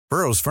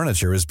Burrow's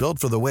furniture is built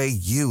for the way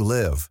you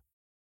live.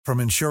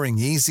 From ensuring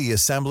easy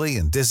assembly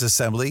and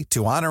disassembly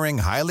to honoring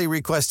highly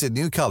requested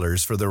new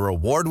colors for their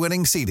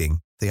award-winning seating,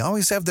 they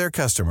always have their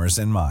customers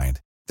in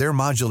mind. Their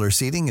modular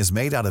seating is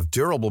made out of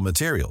durable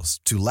materials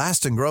to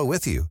last and grow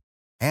with you.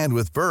 And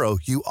with Burrow,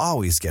 you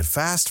always get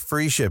fast,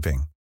 free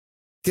shipping.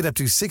 Get up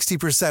to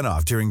 60%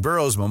 off during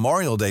Burrow's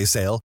Memorial Day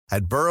sale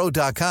at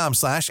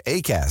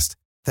burrow.com/ACAST.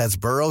 That's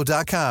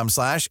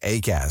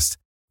burrow.com/ACAST.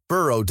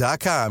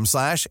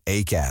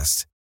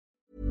 burrow.com/ACAST.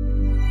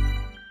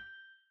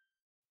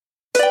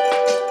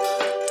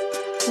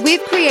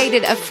 We've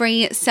created a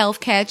free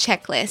self-care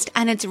checklist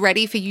and it's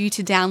ready for you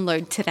to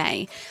download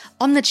today.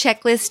 On the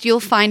checklist,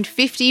 you'll find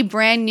 50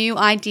 brand new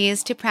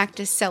ideas to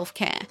practice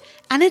self-care.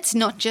 And it's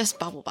not just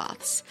bubble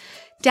baths.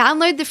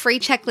 Download the free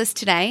checklist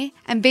today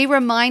and be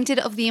reminded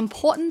of the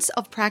importance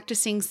of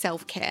practicing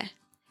self-care.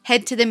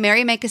 Head to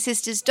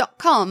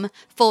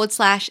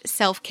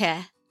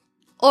themerrymakersisters.com/self-care.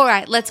 All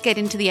right, let's get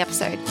into the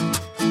episode.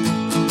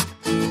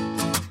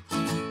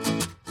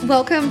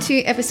 Welcome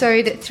to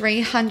episode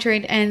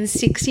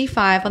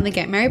 365 on the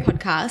Get Merry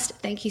podcast.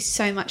 Thank you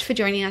so much for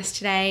joining us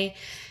today.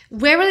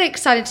 We're really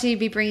excited to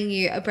be bringing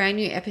you a brand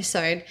new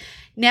episode.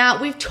 Now,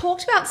 we've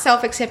talked about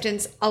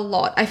self-acceptance a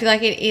lot. I feel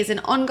like it is an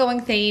ongoing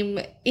theme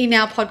in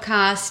our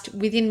podcast,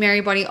 within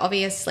Merrybody,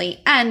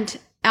 obviously, and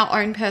our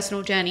own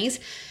personal journeys.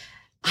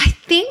 I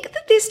think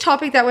that this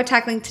topic that we're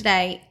tackling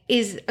today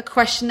is a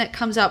question that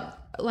comes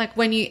up like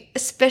when you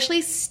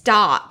especially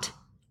start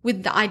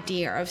with the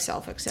idea of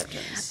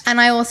self-acceptance. And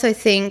I also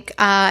think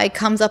it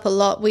comes up a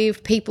lot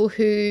with people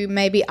who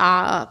maybe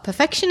are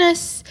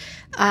perfectionists,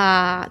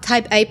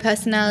 type A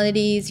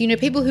personalities,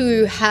 people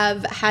who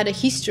have had a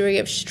history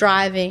of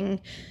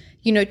striving,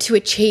 to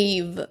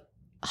achieve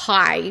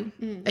high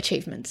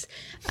achievements,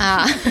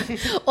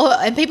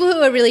 and people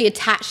who are really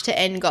attached to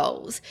end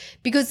goals.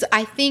 Because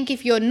I think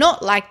if you're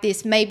not like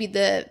this, maybe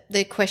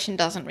the question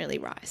doesn't really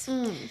rise.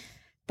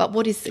 But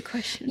what is the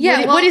question?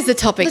 Yeah, what is the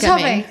topic?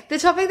 The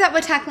topic that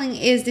we're tackling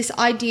is this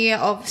idea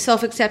of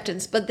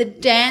self-acceptance, but the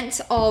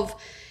dance of,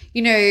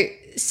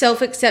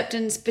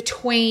 self-acceptance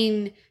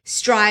between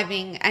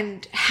striving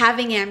and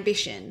having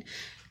ambition.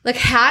 Like,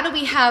 how do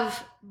we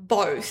have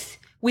both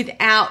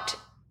without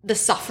the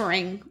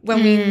suffering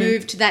when we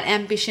move to that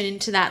ambition,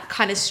 into that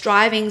kind of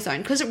striving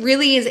zone? Because it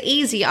really is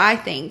easy, I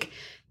think,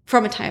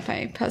 from a type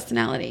A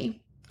personality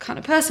kind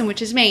of person,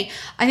 which is me.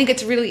 I think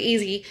it's really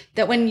easy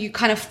that when you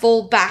kind of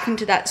fall back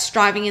into that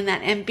striving and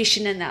that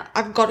ambition and that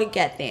I've got to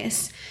get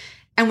this,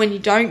 and when you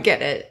don't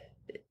get it,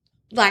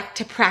 like,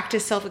 to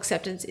practice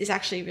self-acceptance is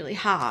actually really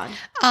hard.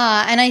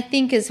 And I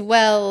think as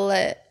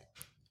well,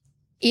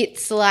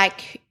 it's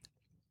like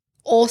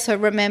also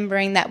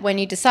remembering that when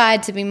you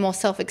decide to be more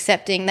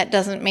self-accepting, that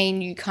doesn't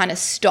mean you kind of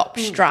stop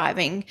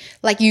striving.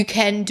 Like, you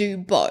can do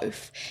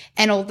both.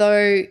 And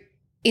although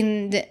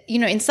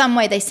in some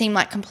way they seem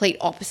like complete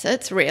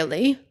opposites,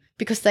 really,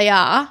 because they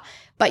are,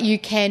 but you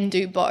can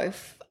do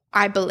both,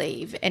 I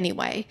believe,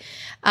 anyway.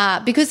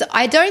 Because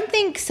I don't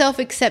think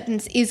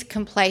self-acceptance is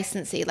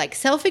complacency. Like,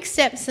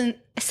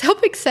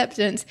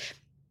 self-acceptance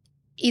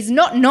is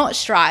not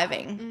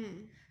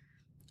striving.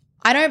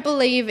 I don't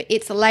believe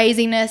it's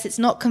laziness. It's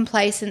not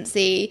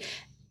complacency.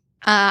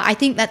 I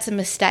think that's a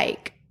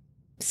mistake.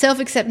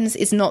 Self-acceptance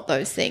is not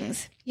those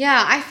things.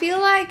 Yeah, I feel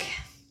like,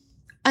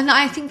 and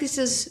I think this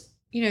is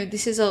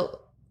a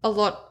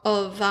lot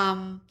of,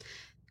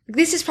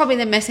 this is probably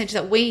the message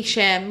that we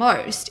share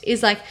most,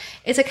 is like,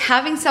 it's like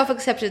having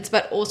self-acceptance,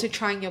 but also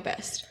trying your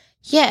best.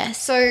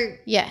 Yes. So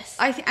yes.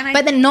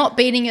 But then not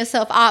beating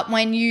yourself up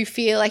when you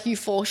feel like you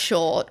fall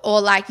short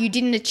or like you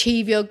didn't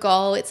achieve your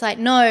goal. It's like,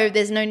 no,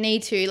 there's no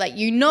need to. Like,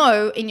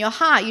 in your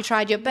heart you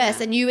tried your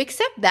best and you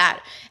accept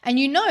that. And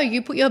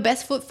you put your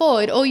best foot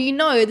forward, or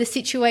the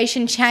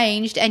situation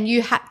changed and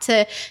you had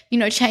to,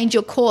 change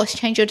your course,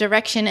 change your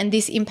direction, and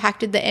this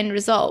impacted the end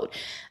result.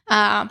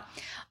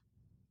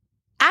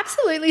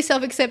 Absolutely,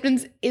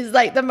 self-acceptance is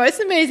like the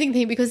most amazing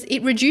thing because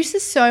it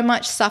reduces so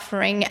much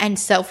suffering and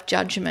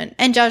self-judgment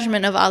and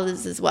judgment of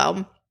others as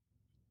well.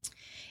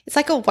 It's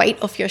like a weight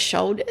off your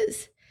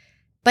shoulders,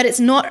 but it's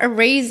not a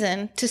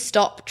reason to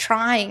stop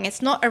trying.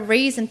 It's not a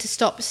reason to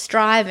stop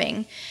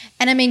striving.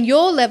 And I mean,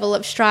 your level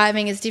of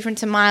striving is different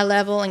to my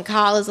level and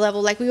Carla's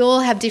level. Like, we all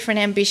have different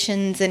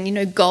ambitions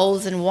and,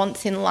 goals and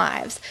wants in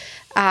lives,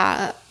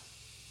 and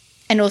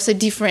also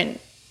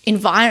different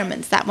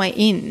environments that we're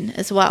in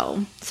as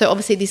well. So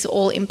obviously this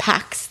all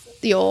impacts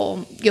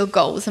your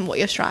goals and what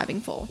you're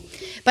striving for.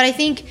 But I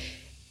think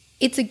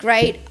it's a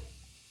great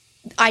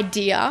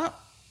idea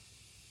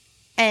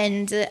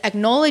and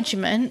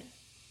acknowledgement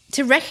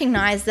to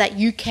recognize that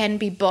you can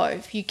be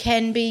both. You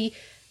can be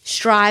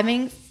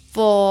striving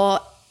for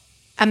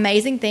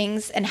amazing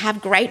things and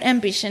have great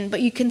ambition,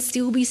 but you can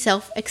still be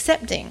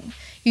self-accepting.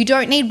 You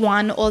don't need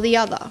one or the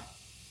other.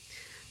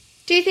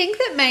 Do you think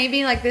that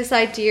maybe like this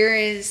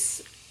idea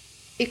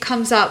it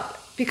comes up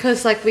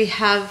because like we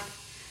have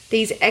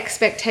these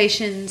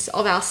expectations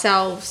of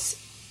ourselves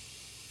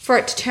for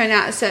it to turn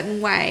out a certain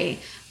way,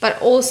 but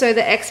also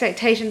the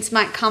expectations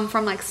might come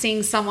from like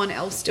seeing someone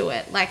else do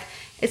it. Like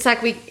It's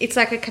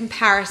like a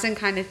comparison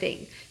kind of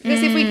thing.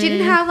 Because if we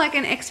didn't have like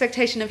an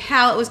expectation of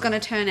how it was going to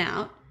turn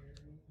out,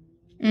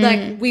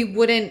 like we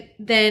wouldn't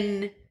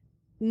then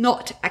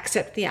not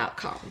accept the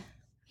outcome.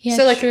 Yeah,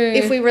 so like true.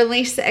 if we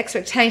release the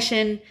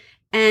expectation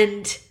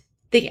and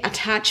the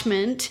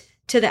attachment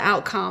to the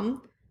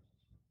outcome,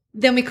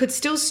 then we could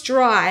still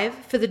strive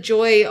for the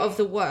joy of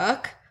the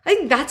work. I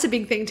think that's a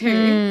big thing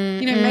too.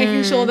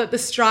 Making sure that the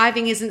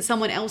striving isn't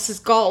someone else's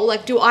goal.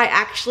 Like, do I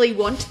actually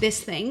want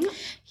this thing?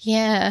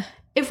 Yeah.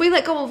 If we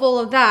let go of all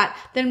of that,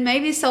 then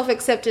maybe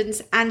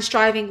self-acceptance and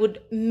striving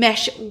would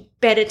mesh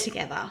better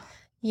together.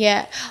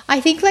 Yeah.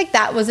 I think like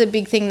that was a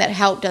big thing that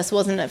helped us,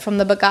 wasn't it? From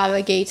the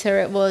Bhagavad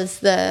Gita, it was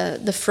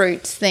the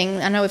fruits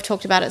thing. I know we've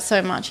talked about it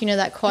so much. You know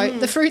that quote,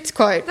 the fruits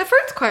quote. The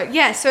fruits quote,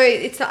 yeah. So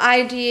it's the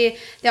idea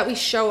that we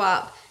show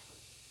up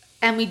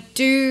and we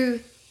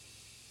do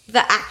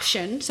the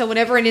action. So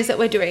whatever it is that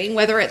we're doing,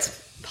 whether it's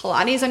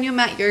Pilates on your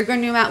mat, yoga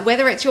on your mat,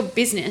 whether it's your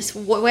business,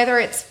 whether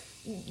it's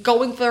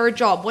going for a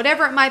job,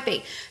 whatever it might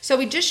be. So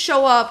we just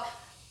show up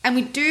and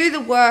we do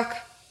the work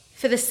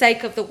for the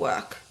sake of the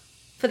work,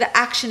 for the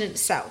action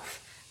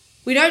itself.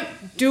 We don't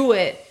do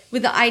it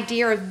with the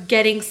idea of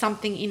getting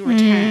something in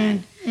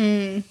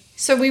return.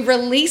 So we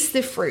release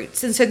the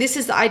fruits. And so this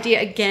is the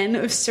idea again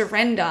of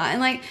surrender. And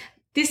like,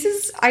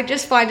 I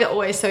just find it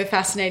always so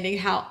fascinating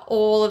how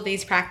all of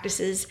these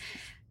practices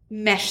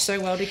mesh so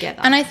well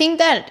together. And I think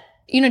that,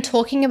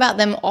 talking about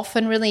them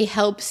often really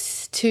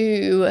helps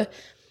to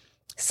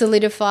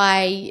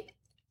solidify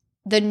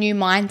the new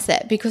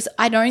mindset, because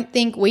I don't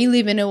think we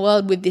live in a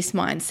world with this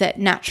mindset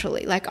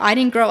naturally. Like, I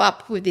didn't grow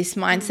up with this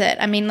mindset.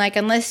 I mean, like,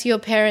 unless your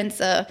parents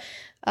are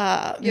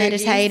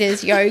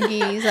meditators,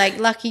 yogis, like,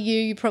 lucky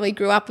you probably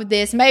grew up with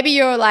this. Maybe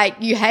you're like,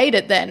 you hate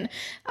it then.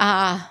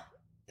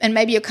 And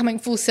maybe you're coming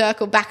full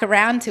circle back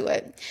around to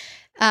it.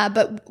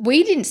 But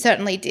we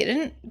certainly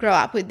didn't grow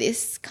up with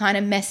this kind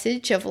of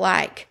message of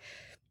like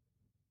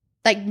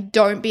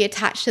don't be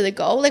attached to the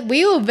goal. Like,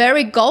 we were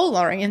very goal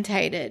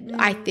orientated,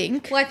 I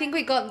think. Well, I think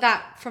we got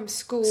that from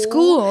school.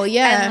 School,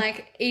 yeah. And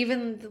like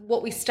even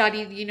what we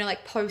studied,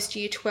 like post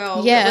year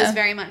 12, Yeah. it was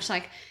very much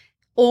like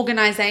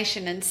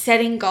organization and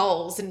setting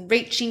goals and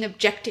reaching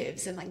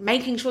objectives and like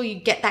making sure you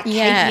get that KPI.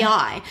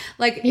 Yeah.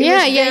 Like it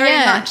was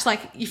very much like,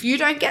 if you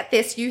don't get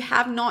this, you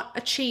have not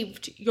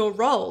achieved your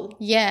role.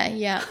 Yeah,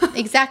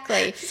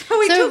 exactly. So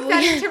we took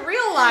that into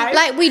real life.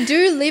 Like, we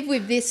do live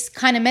with this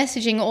kind of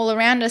messaging all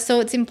around us, so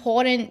it's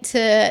important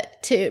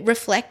to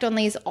reflect on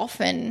these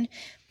often.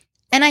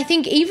 And I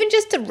think even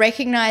just to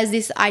recognize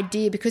this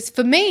idea, because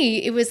for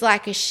me, it was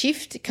like a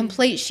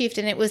complete shift,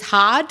 and it was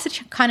hard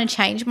to kind of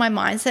change my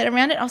mindset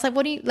around it. I was like,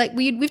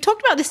 we've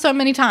talked about this so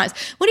many times.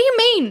 What do you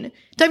mean?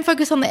 Don't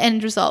focus on the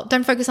end result.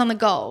 Don't focus on the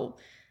goal.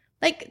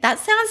 Like, that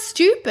sounds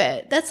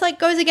stupid. That's like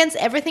goes against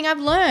everything I've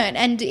learned.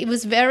 And it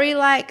was very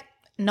like,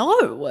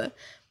 no.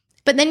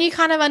 But then you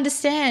kind of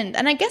understand.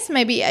 And I guess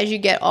maybe as you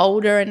get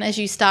older and as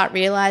you start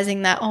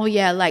realizing that, oh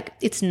yeah, like,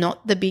 it's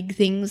not the big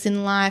things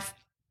in life.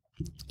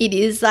 It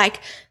is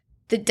like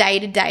the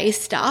day-to-day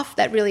stuff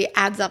that really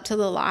adds up to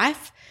the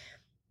life.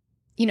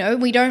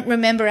 We don't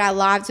remember our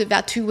lives with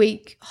our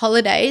 2-week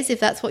holidays,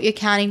 if that's what you're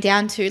counting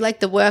down to, like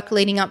the work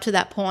leading up to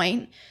that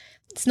point.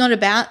 It's not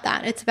about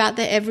that. It's about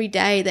the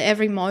everyday, the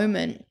every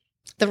moment,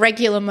 the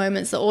regular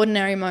moments, the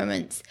ordinary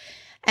moments.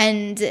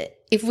 And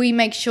if we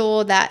make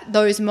sure that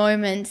those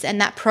moments and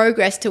that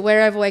progress to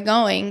wherever we're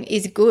going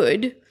is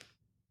good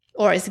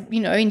or is,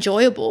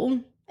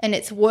 enjoyable, and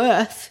it's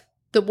worth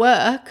the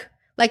work.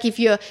 Like, if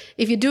you're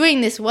doing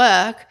this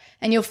work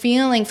and you're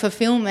feeling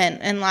fulfillment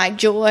and like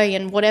joy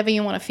and whatever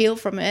you want to feel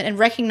from it, and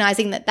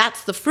recognizing that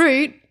that's the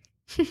fruit,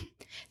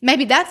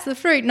 maybe that's the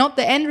fruit, not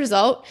the end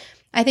result,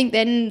 I think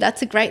then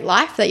that's a great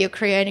life that you're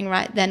creating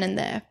right then and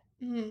there.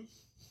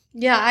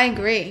 Yeah, I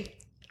agree.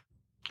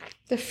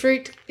 The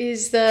fruit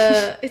is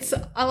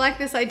I like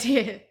this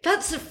idea.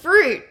 That's the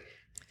fruit.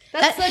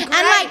 That's the great. And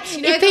like,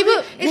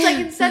 it's like,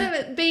 instead of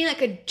it being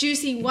like a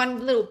juicy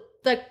one little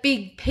like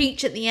big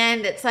peach at the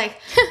end, it's like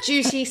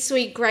juicy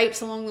sweet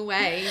grapes along the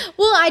way.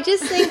 Well, I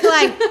just think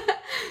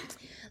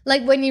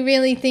like when you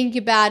really think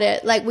about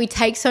it, like, we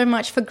take so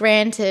much for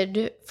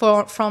granted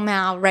from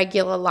our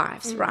regular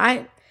lives,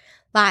 right?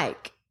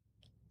 Like,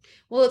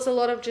 well, it's a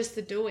lot of just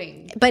the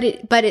doing. But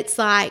it's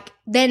like,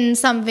 then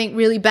something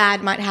really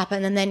bad might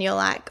happen, and then you're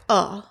like,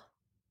 oh,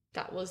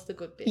 that was the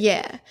good bit.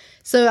 Yeah.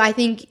 So I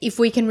think if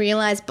we can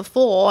realize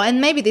before,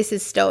 and maybe this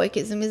is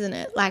stoicism, isn't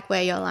it? Like,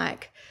 where you're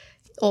like,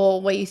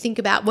 or where you think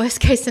about worst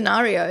case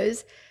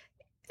scenarios,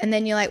 and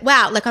then you're like,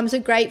 wow, like, I'm so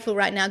grateful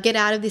right now. Get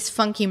out of this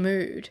funky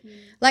mood.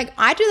 Like,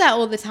 I do that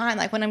all the time.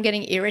 Like, when I'm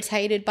getting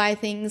irritated by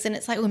things, and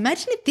it's like, well,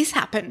 imagine if this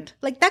happened.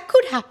 Like, that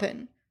could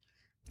happen.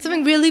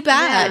 Something really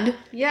bad.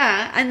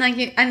 Yeah. And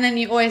then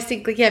you always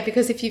think like, yeah,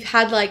 because if you've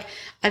had like,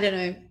 I don't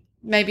know,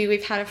 maybe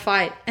we've had a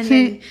fight, and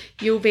then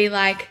you'll be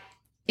like,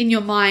 in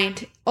your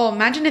mind, oh,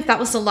 imagine if that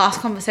was the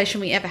last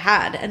conversation we ever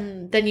had,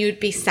 and then you'd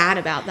be sad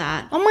about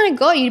that. Oh my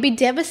God, you'd be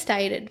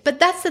devastated. But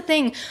that's the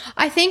thing.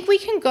 I think we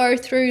can go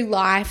through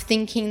life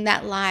thinking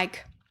that,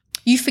 like,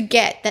 you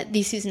forget that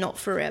this is not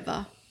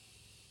forever.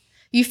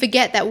 You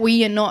forget that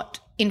we are not,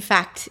 in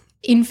fact,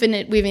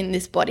 infinite within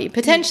this body.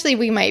 Potentially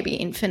we may be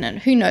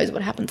infinite. Who knows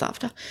what happens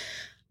after?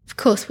 Of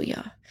course we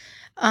are.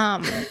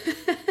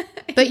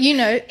 But, you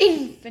know.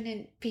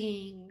 Infinite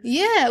beings.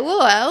 Yeah,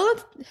 well,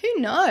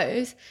 who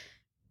knows?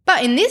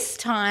 But in this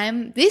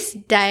time, this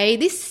day,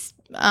 this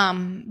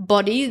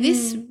body,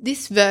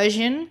 this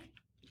version,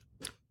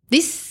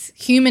 this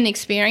human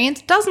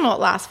experience does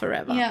not last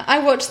forever. Yeah, I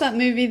watched that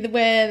movie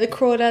where the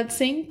crawdads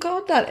sing.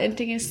 God, that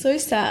ending is so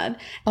sad.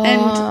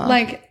 And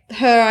like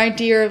her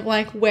idea of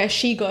like where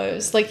she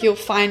goes, like you'll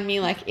find me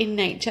like in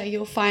nature,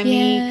 you'll find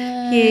me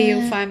here,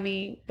 you'll find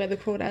me where the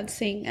crawdads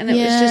sing. And it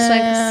was just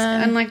like,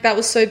 and like that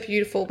was so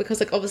beautiful because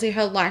like obviously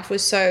her life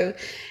was so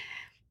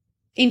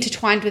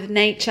intertwined with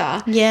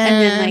nature. Yeah. And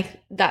then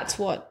like that's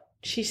what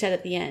she said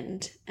at the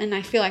end, and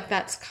I feel like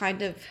that's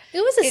kind of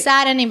It was a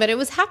sad ending, but it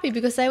was happy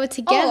because they were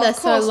together of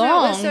course, so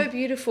long. No, it was so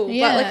beautiful, but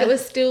like it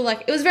was still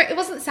like it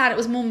wasn't sad. It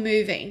was more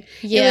moving.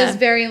 Yeah. It was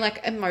very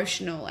like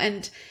emotional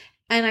and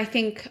I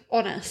think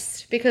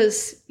honest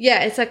because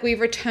it's like we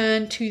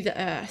return to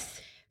the earth.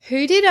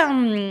 Who did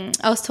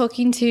I was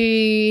talking to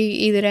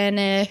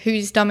Irene,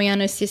 who's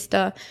Damiano's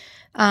sister,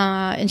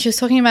 and she was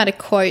talking about a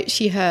quote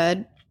she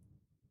heard.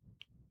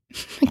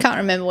 I can't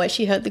remember where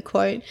she heard the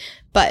quote,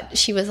 but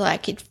she was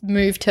like, it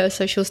moved her,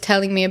 so she was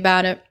telling me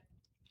about it.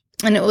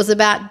 And it was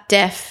about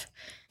death.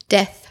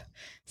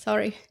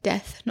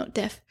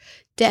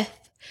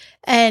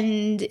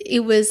 And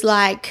it was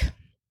like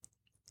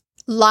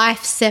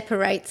life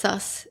separates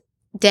us,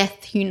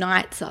 death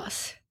unites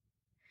us.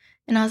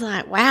 And I was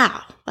like,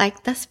 wow,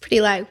 like that's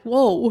pretty like,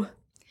 whoa.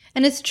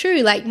 And it's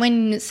true, like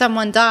when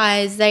someone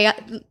dies, they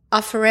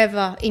are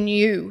forever in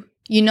you,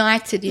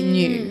 united in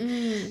you.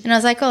 And I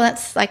was like, oh,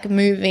 that's like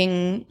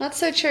moving. That's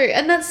so true.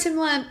 And that's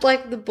similar,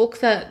 like the book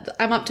that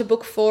I'm up to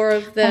book 4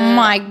 of the Oh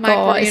my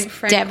God, brilliant it's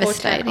friend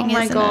devastating, Quartet. Oh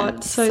my isn't God,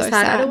 it? so So sad.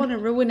 I sad. don't want to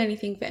ruin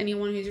anything for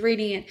anyone who's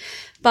reading it.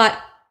 But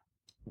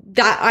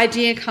that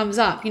idea comes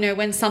up, you know,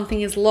 when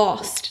something is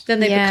lost, then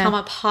they become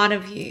a part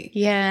of you.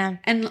 Yeah.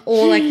 And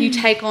or like you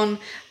take on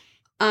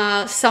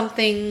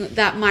something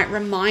that might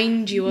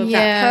remind you of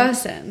that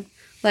person.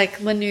 Like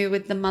Lanu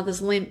with the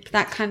mother's limp,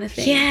 that kind of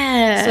thing.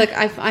 Yeah. So like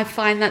I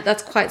find that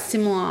that's quite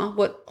similar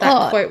what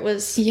that quote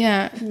was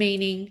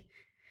meaning.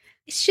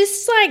 It's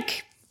just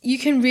like you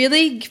can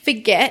really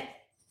forget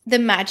the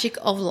magic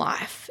of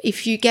life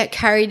if you get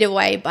carried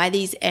away by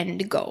these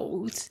end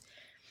goals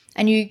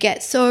and you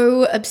get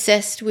so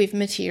obsessed with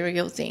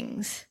material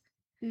things.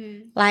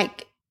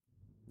 Like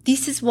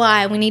this is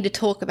why we need to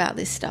talk about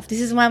this stuff.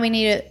 This is why we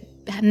need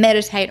to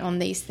meditate on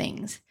these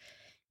things.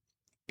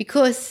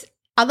 Because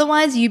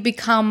otherwise you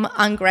become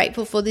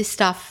ungrateful for this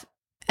stuff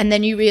and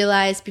then you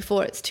realize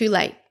before it's too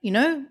late, you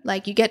know?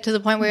 Like you get to the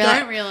point where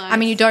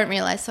you don't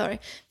realize, sorry.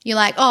 You're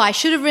like, oh, I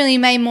should have really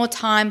made more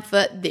time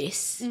for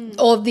this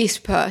or this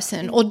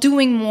person or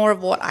doing more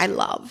of what I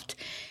loved.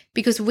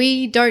 Because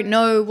we don't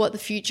know what the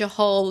future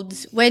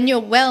holds. When you're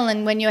well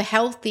and when you're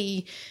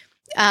healthy,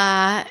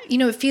 you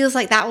know, it feels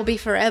like that will be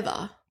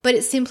forever. But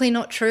it's simply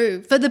not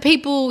true. For the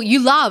people you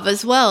love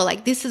as well,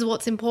 like this is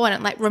what's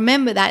important. Like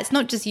remember that. It's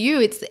not just you,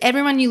 it's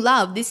everyone you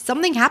love.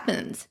 Something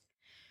happens.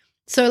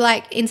 So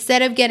like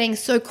instead of getting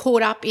so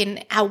caught up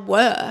in our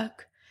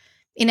work,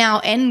 in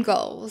our end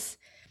goals,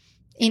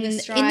 in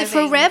the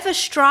forever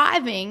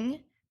striving,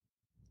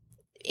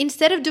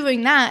 instead of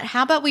doing that,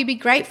 how about we be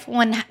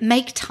grateful and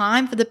make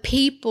time for the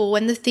people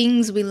and the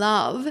things we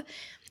love?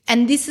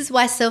 And this is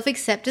why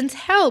self-acceptance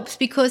helps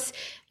because,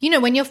 you know,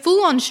 when you're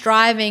full on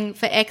striving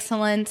for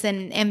excellence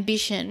and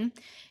ambition,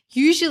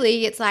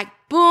 usually it's like,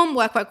 boom,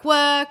 work.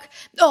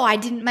 Oh, I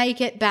didn't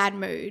make it, bad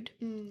mood.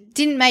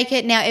 Didn't make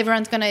it, now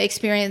everyone's going to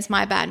experience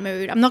my bad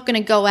mood. I'm not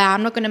going to go out.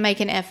 I'm not going to make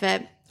an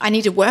effort. I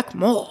need to work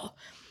more.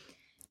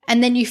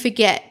 And then you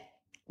forget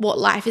what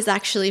life is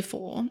actually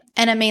for.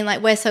 And I mean,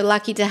 like, we're so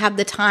lucky to have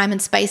the time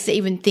and space to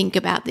even think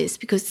about this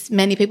because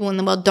many people in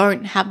the world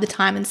don't have the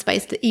time and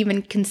space to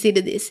even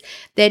consider this.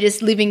 They're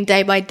just living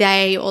day by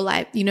day or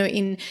like, you know,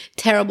 in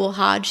terrible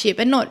hardship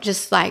and not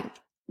just like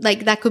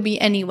that could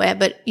be anywhere,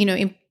 but, you know,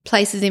 in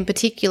places in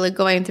particular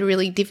going through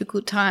really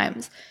difficult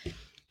times.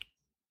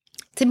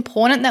 It's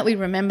important that we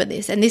remember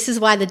this. And this is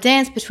why the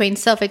dance between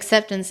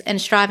self-acceptance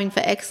and striving for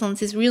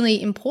excellence is really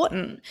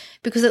important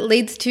because it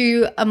leads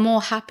to a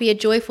more happier,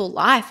 joyful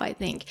life, I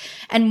think.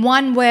 And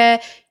one where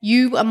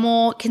you are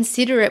more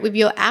considerate with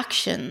your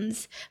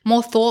actions,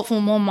 more thoughtful,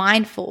 more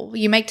mindful.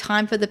 You make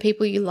time for the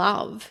people you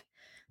love.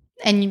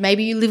 And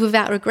maybe you live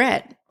without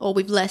regret or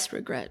with less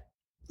regret.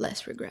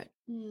 It's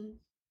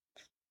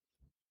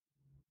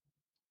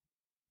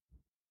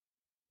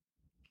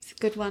a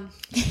good one.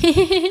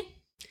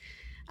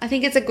 I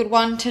think it's a good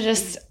one to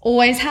just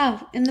always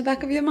have in the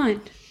back of your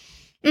mind.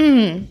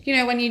 You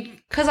know,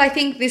 because I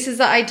think this is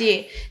the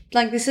idea.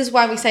 Like, this is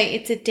why we say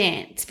it's a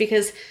dance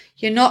because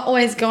you're not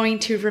always going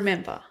to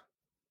remember.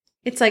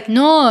 It's like,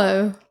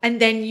 no. And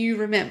then you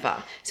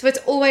remember. So it's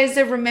always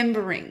a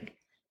remembering.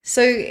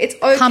 So it's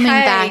okay. Coming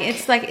back.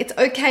 It's like, it's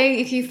okay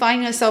if you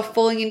find yourself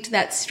falling into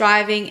that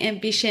striving,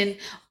 ambition.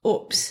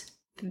 Oops,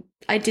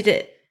 I did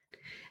it.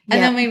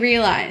 And then we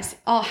realize,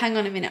 oh, hang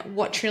on a minute,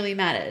 what truly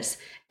matters?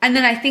 And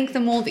then I think the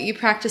more that you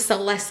practice, the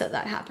less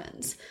that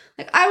happens.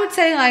 Like I would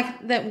say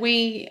like that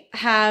we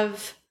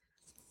have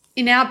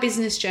in our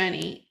business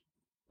journey,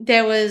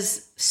 there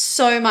was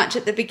so much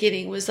at the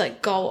beginning was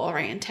like goal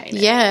orientated.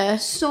 Yeah.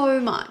 So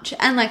much.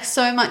 And like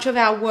so much of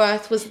our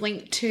worth was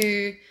linked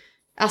to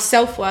our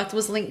self-worth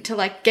was linked to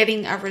like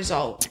getting a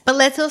result. But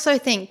let's also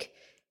think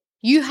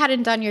you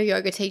hadn't done your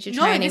yoga teacher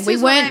training. This we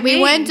is what I weren't we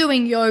mean. weren't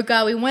doing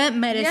yoga, we weren't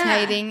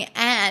meditating,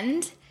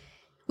 and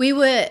we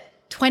were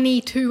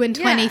 22 and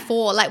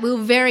 24. Like we were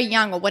very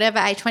young or whatever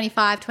age,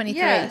 25, 23.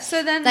 Yeah.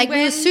 So then like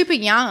we were super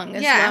young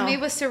as well. Yeah, and we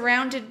were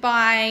surrounded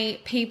by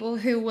people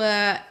who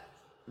were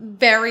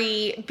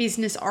very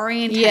business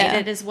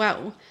orientated as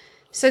well.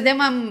 So then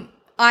when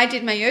I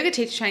did my yoga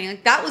teacher training,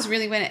 like that was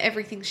really when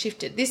everything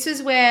shifted. This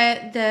is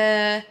where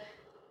the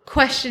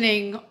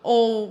questioning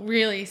all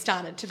really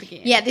started to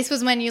begin. Yeah, this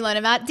was when you learned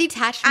about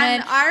detachment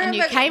And I remember,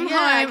 you came home.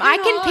 I I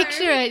can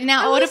picture it in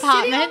our old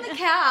apartment. Sitting on the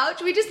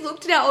couch. We just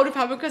looked at our old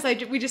apartment because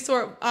we just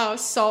saw it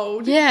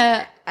sold.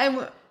 Yeah.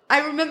 And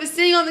I remember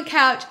sitting on the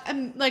couch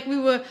and like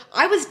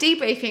I was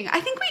debriefing.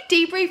 I think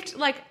we debriefed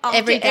like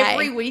after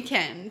every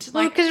weekend.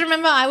 Like, because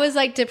remember I was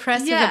like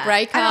depressed with a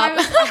breakup. And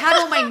I had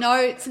all my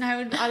notes and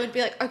I would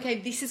be like, okay,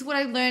 this is what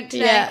I learned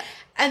today. Yeah.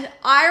 And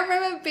I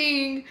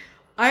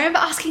remember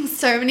asking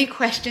so many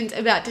questions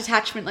about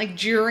detachment like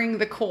during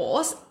the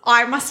course.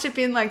 I must have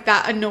been like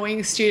that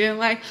annoying student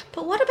like,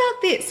 but what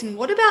about this and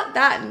what about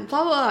that and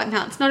blah, blah, blah.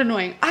 No, it's not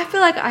annoying. I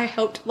feel like I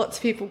helped lots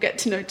of people get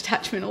to know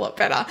detachment a lot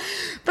better.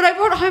 But I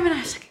brought it home and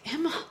I was like,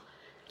 Emma,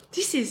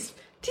 this is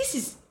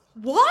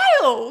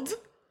wild.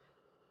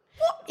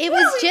 It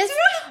was just,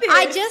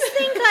 I just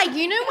think like,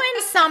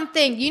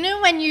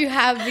 when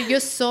you're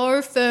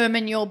so firm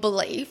in your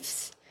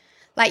beliefs,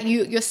 like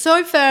you're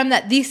so firm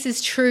that this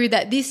is true,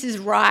 that this is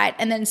right,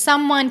 and then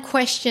someone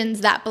questions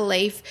that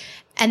belief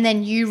and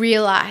then you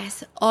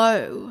realize,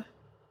 oh,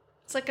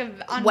 it's like a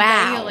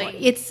wow. unveiling.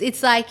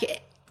 It's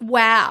like,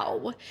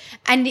 wow.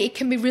 And it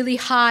can be really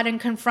hard and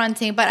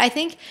confronting, but I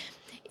think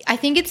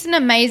it's an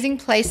amazing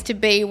place to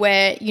be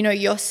where,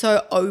 you're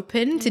so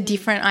open to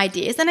different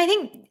ideas. And I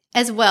think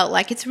as well,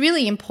 like it's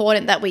really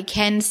important that we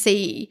can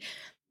see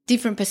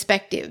different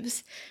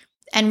perspectives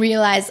and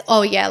realize,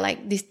 oh yeah,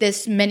 like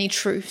there's many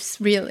truths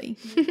really.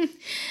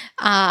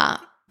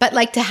 But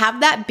like to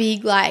have that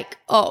big like,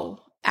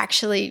 oh,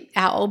 actually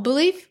our old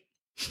belief,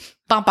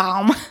 bum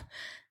bum,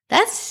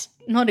 that's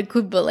not a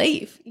good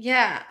belief.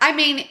 Yeah. I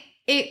mean,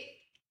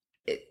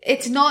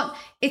 it's not,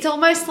 it's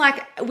almost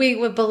like we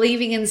were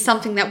believing in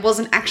something that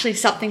wasn't actually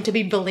something to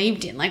be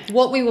believed in. Like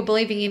what we were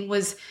believing in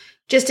was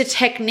just a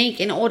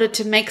technique in order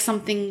to make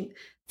something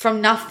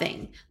from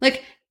nothing.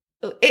 Like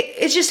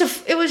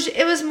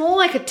it was more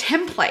like a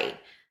template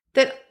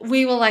that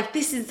we were like,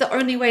 this is the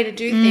only way to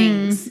do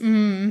things.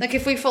 Like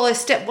if we follow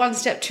step 1,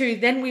 step 2,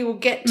 then we will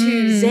get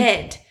to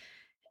Z.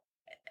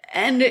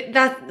 And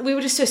that we were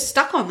just so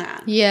stuck on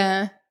that.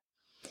 Yeah.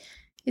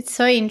 It's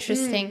so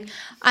interesting.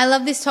 I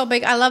love this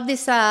topic. I love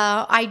this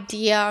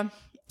idea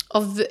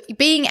of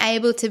being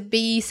able to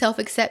be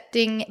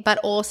self-accepting but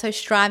also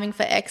striving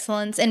for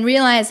excellence and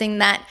realizing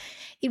that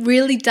it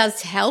really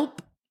does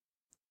help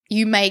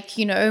you make,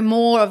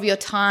 more of your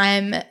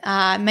time,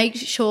 make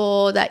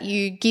sure that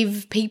you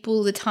give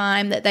people the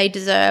time that they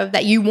deserve,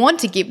 that you want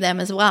to give them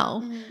as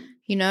well,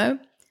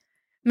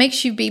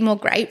 makes you be more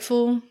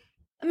grateful.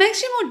 It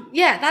makes you more,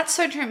 that's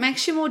so true. It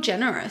makes you more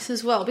generous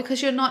as well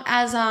because you're not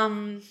as,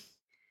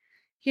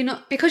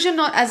 because you're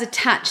not as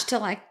attached to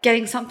like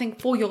getting something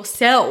for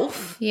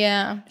yourself.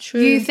 Yeah, true.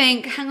 You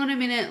think, hang on a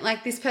minute,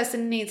 like this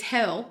person needs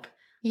help.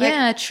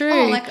 Like, true.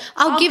 Oh, like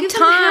I'll give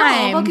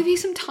time. I'll give you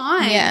some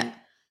time. Yeah.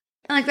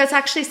 And like that's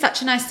actually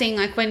such a nice thing.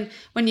 Like when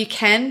you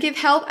can give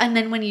help, and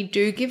then when you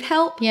do give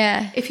help,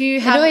 if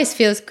you have, it always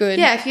feels good.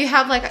 Yeah, if you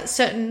have like a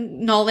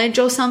certain knowledge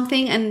or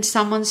something, and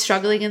someone's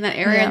struggling in that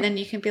area, and then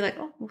you can be like,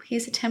 oh, well,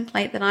 here's a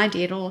template that I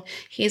did, or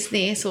here's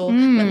this, or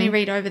let me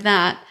read over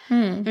that. I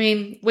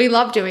mean, we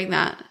love doing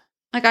that.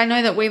 Like I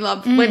know that we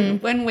love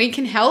when we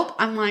can help.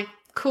 I'm like,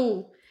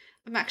 cool.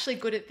 I'm actually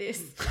good at this.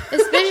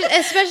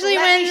 Especially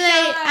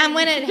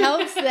when it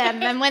helps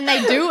them and when they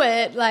do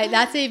it, like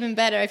that's even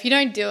better. If you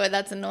don't do it,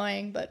 that's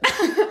annoying. But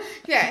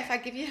if I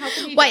give you help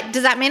and you wait,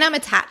 does that mean I'm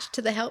attached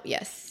to the help?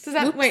 Yes. Does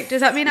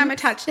that mean I'm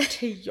attached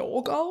to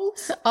your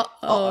goals?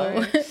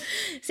 Uh-oh.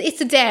 It's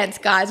a dance,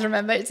 guys.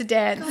 Remember, it's a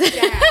dance.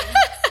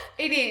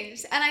 It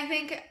is. And I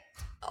think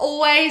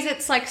always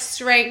it's like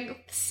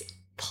strengths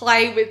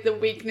play with the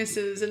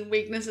weaknesses, and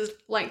weaknesses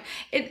like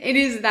it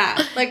is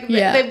that like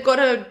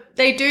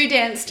they do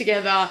dance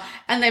together,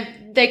 and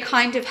they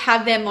kind of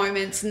have their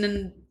moments, and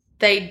then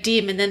they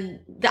dim, and then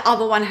the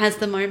other one has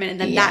the moment, and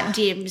then that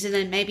dims, and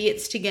then maybe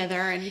it's together.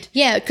 And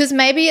because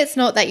maybe it's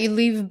not that you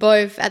live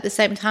both at the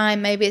same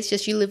time. Maybe it's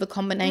just you live a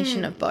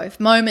combination of both,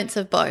 moments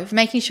of both,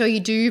 making sure you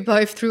do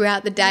both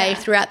throughout the day,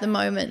 throughout the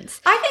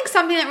moments. I think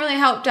something that really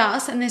helped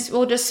us, and this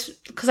will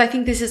just because I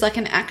think this is like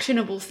an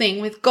actionable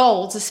thing with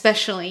goals,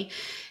 especially.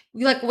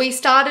 Like we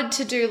started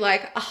to do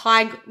like a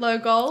high-low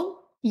goal.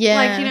 Yeah.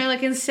 Like, you know,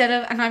 like instead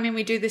of, and I mean,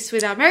 we do this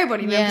with our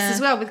Merrybody members Yeah. as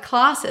well with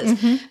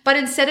classes, but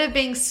instead of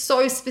being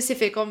so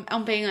specific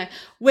on being like,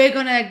 we're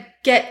going to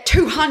get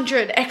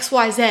 200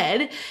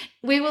 XYZ,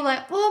 we were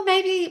like, well,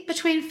 maybe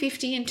between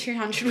 50 and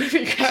 200 would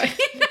be good.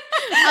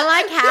 I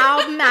like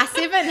how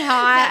massive and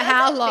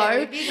how low.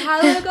 Very big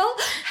high level goal.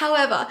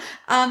 However,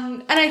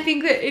 and I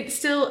think that it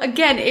still,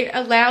 again, it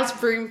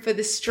allows room for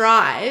the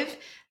strive,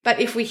 but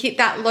if we hit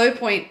that low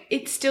point,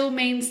 it still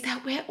means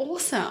that we're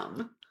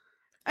awesome.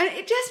 And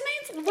it just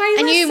means way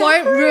And less you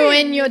won't suffering.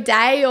 ruin your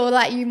day, or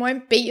like you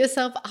won't beat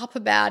yourself up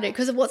about it,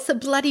 because what's the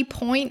bloody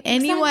point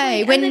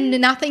anyway? Exactly. When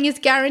nothing is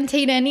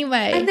guaranteed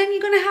anyway. And then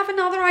you're going to have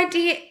another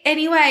idea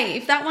anyway.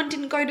 If that one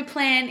didn't go to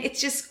plan, it's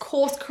just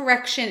course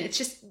correction. It's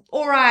just,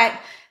 all right,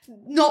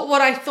 not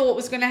what I thought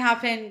was going to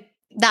happen.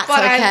 That's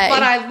but okay.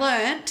 But I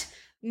learnt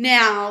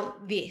now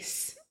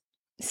this.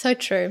 So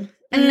true.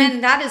 And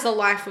then that is a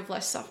life with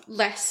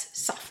less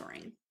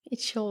suffering. It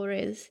sure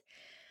is.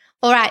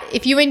 All right.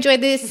 If you enjoyed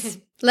this,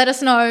 let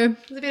us know.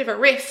 It's a bit of a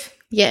riff.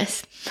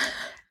 Yes.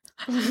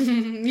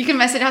 You can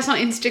message us on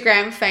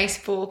Instagram,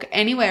 Facebook,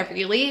 anywhere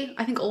really.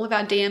 I think all of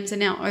our DMs are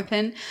now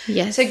open.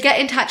 Yes. So get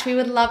in touch. We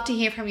would love to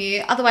hear from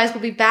you. Otherwise,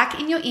 we'll be back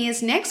in your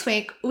ears next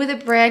week with a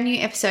brand new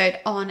episode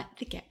on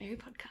the Get Merry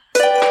podcast.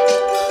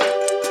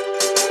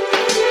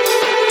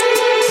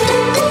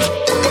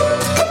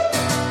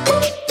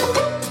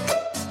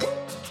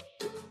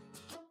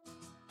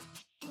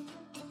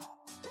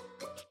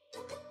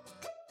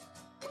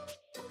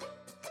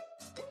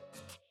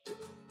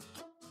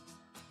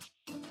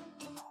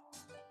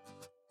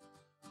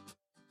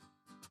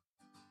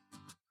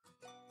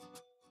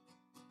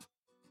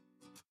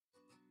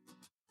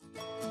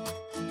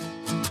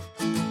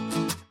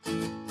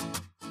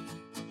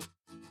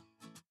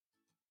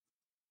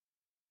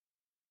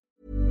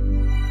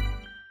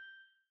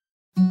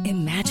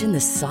 Imagine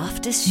the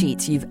softest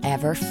sheets you've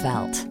ever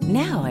felt.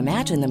 Now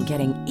imagine them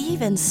getting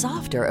even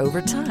softer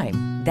over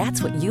time.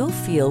 That's what you'll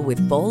feel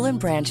with Boll &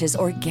 Branch's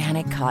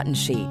organic cotton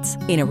sheets.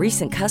 In a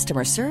recent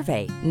customer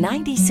survey,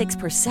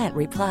 96%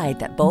 replied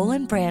that Boll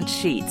 & Branch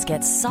sheets get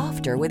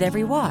softer with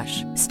every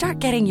wash. Start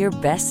getting your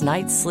best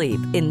night's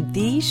sleep in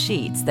these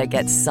sheets that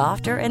get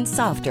softer and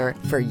softer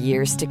for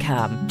years to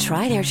come.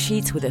 Try their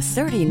sheets with a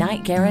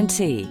 30-night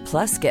guarantee.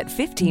 Plus, get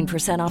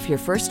 15% off your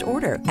first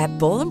order at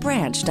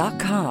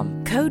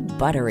bollandbranch.com. Code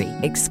BUTTERY.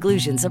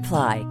 Exclusions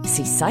apply.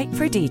 See site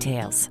for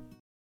details.